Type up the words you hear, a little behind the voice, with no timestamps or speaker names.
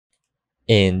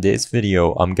In this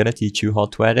video, I'm gonna teach you how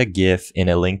to add a GIF in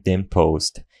a LinkedIn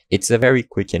post. It's a very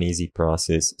quick and easy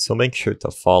process, so make sure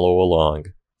to follow along.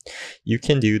 You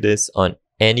can do this on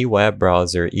any web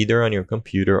browser, either on your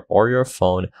computer or your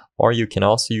phone, or you can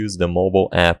also use the mobile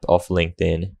app of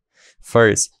LinkedIn.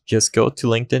 First, just go to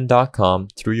linkedin.com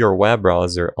through your web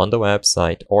browser on the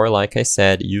website, or like I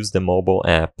said, use the mobile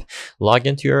app. Log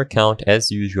into your account as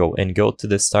usual and go to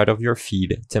the start of your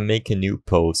feed to make a new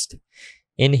post.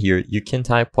 In here, you can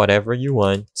type whatever you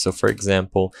want. So for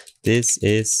example, this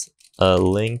is a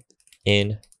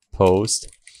LinkedIn post.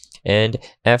 And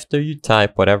after you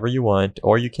type whatever you want,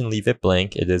 or you can leave it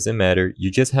blank, it doesn't matter.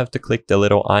 You just have to click the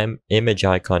little image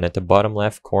icon at the bottom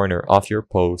left corner of your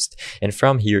post. And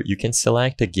from here, you can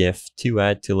select a GIF to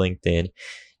add to LinkedIn.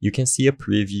 You can see a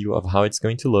preview of how it's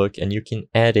going to look, and you can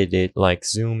edit it like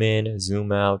zoom in,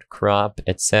 zoom out, crop,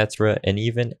 etc. and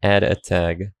even add a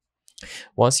tag.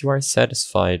 Once you are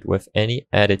satisfied with any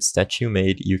edits that you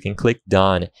made, you can click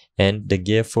Done and the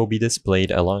GIF will be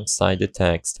displayed alongside the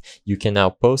text. You can now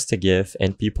post a GIF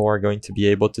and people are going to be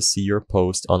able to see your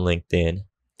post on LinkedIn.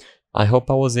 I hope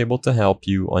I was able to help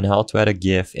you on how to add a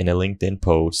GIF in a LinkedIn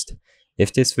post.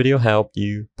 If this video helped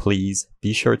you, please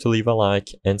be sure to leave a like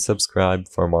and subscribe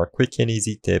for more quick and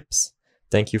easy tips.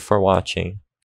 Thank you for watching.